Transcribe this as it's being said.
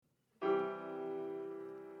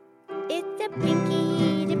It's the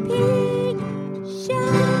Pinky the Pig Show.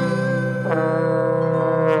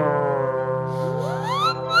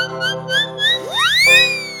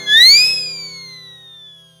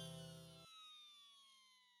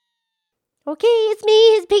 Okay, it's me,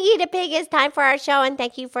 it's Piggy the Pig. It's time for our show, and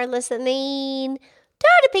thank you for listening to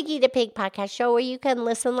the Piggy the Pig podcast show, where you can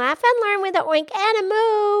listen, laugh, and learn with a oink and a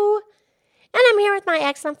moo. And I'm here with my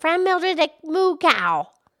excellent friend Mildred the Moo Cow.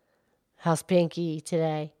 How's Pinky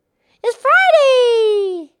today? It's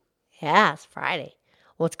Friday. Yeah, it's Friday.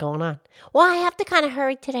 What's going on? Well, I have to kind of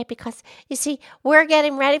hurry today because, you see, we're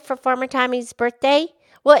getting ready for Farmer Tommy's birthday.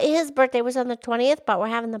 Well, his birthday was on the 20th, but we're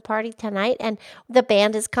having the party tonight, and the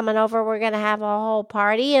band is coming over. We're going to have a whole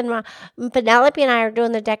party, and Penelope and I are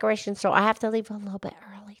doing the decorations, so I have to leave a little bit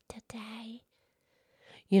early today.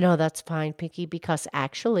 You know, that's fine, Pinky, because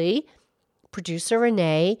actually, producer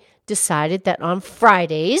Renee decided that on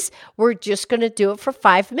Fridays, we're just going to do it for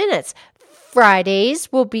 5 minutes. Fridays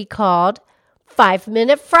will be called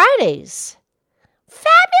 5-Minute Fridays.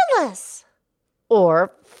 Fabulous!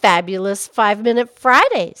 Or Fabulous 5-Minute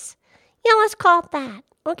Fridays. Yeah, let's call it that.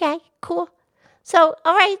 Okay, cool. So,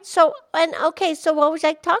 all right. So what would you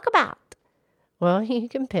like to talk about? Well, you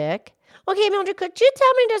can pick. Okay, Mildred, could you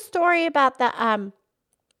tell me the story about the,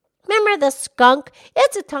 remember the skunk?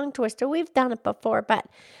 It's a tongue twister. We've done it before, but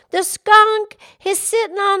the skunk is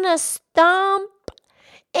sitting on a stump,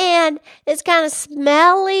 and it's kind of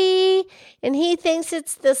smelly, and he thinks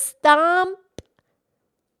it's the stump.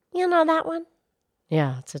 You know that one?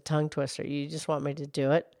 Yeah, it's a tongue twister. You just want me to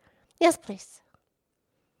do it? Yes, please.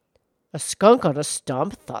 A skunk on a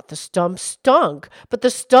stump thought the stump stunk, but the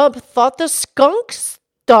stump thought the skunk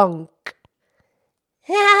stunk.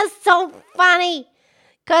 Yeah, so funny.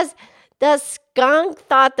 Because the skunk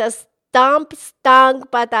thought the stump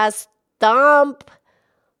stunk, but the stump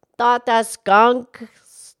thought the skunk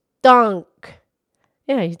stunk.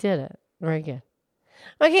 Yeah, you did it. Very good.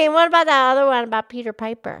 Okay, what about that other one about Peter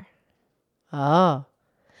Piper? Oh.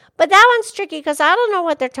 But that one's tricky because I don't know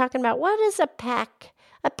what they're talking about. What is a peck?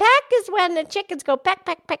 A peck is when the chickens go peck,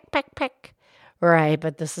 peck, peck, peck, peck. Right,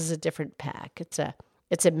 but this is a different peck. It's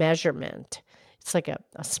a measurement. It's like a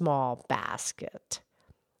small basket.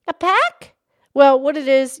 A peck? Well, what it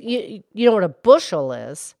is, you know what a bushel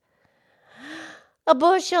is. A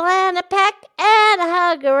bushel and a peck and a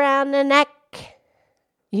hug around the neck.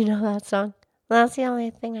 You know that song? Well, that's the only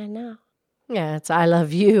thing I know. Yeah, it's I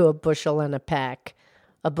love you, a bushel and a peck.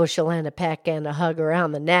 A bushel and a peck and a hug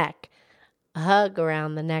around the neck. A hug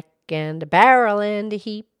around the neck and a barrel and a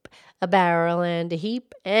heap. A barrel and a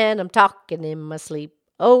heap. And I'm talking in my sleep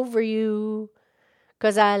over you.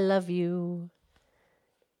 'Cause I love you.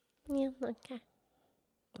 Yeah, okay.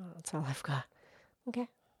 Well, that's all I've got. Okay.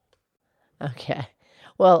 Okay.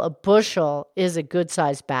 Well, a bushel is a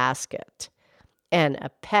good-sized basket. And a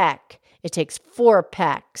peck, it takes 4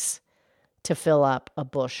 pecks to fill up a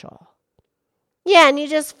bushel. Yeah, and you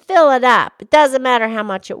just fill it up. It doesn't matter how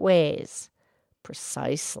much it weighs.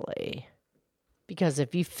 Precisely. Because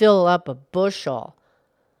if you fill up a bushel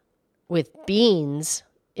with beans,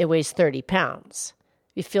 it weighs 30 pounds.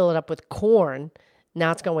 If you fill it up with corn,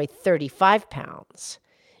 now it's going to weigh 35 pounds.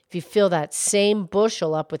 If you fill that same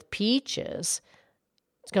bushel up with peaches,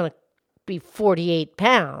 it's going to be 48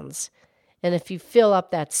 pounds. And if you fill up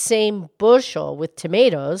that same bushel with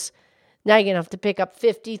tomatoes, now you're going to have to pick up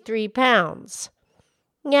 53 pounds.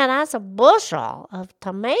 Yeah, that's a bushel of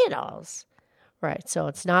tomatoes. Right, so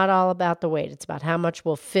it's not all about the weight. It's about how much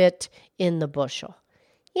will fit in the bushel.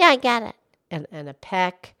 Yeah, I get it. And a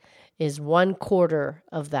peck is 1/4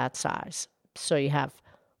 of that size. So you have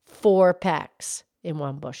 4 pecks in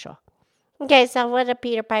 1 bushel. Okay, so what did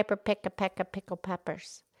Peter Piper pick? A peck of pickled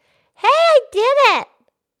peppers. Hey, I did it!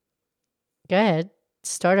 Go ahead.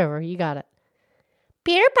 Start over. You got it.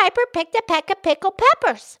 Peter Piper picked a peck of pickled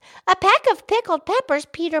peppers. A peck of pickled peppers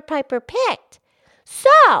Peter Piper picked.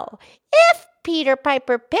 So, if Peter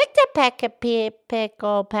Piper picked a peck of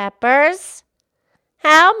pickled peppers,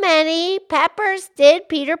 how many peppers did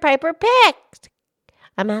Peter Piper pick?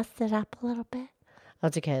 I messed it up a little bit.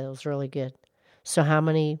 That's okay. That was really good. So how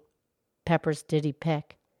many peppers did he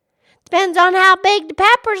pick? Depends on how big the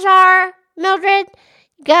peppers are, Mildred.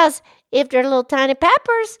 Because if they're little tiny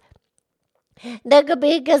peppers, there could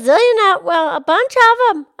be a gazillion, a bunch of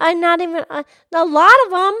them. Not even a lot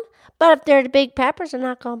of them. But if they're the big peppers, they're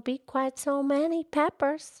not going to be quite so many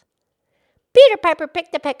peppers. Peter Piper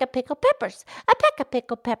picked a peck of pickled peppers. A peck of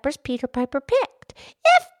pickled peppers Peter Piper picked.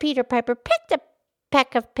 If Peter Piper picked a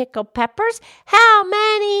peck of pickled peppers, how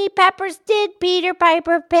many peppers did Peter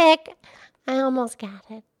Piper pick? I almost got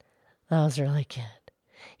it. That was really good.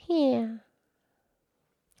 Yeah.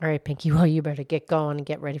 All right, Pinky, well, you better get going and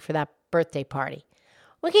get ready for that birthday party.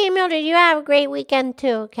 Okay, Mildred, you have a great weekend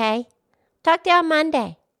too, okay? Talk to you on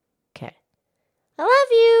Monday. Okay. I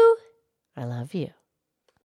love you. I love you.